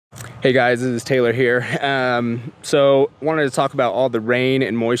Hey guys, this is Taylor here. So wanted to talk about all the rain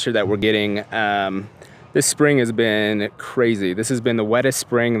and moisture that we're getting. This spring has been crazy. This has been the wettest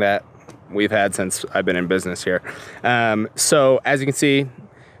spring that we've had since I've been in business here. So as you can see,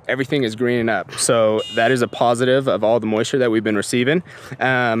 everything is greening up. So that is a positive of all the moisture that we've been receiving.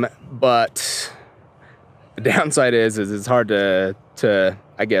 But the downside is it's hard to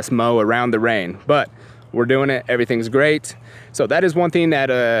I guess mow around the rain, but we're doing it. Everything's great. So that is one thing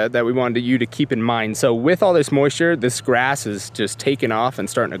that we wanted you to keep in mind. So with all this moisture, this grass is just taking off and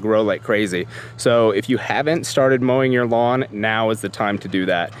starting to grow like crazy. So if you haven't started mowing your lawn, now is the time to do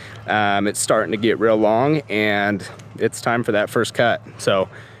that. It's starting to get real long and it's time for that first cut. So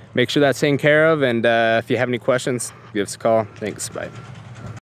make sure that's taken care of. And if you have any questions, give us a call. Thanks, bye.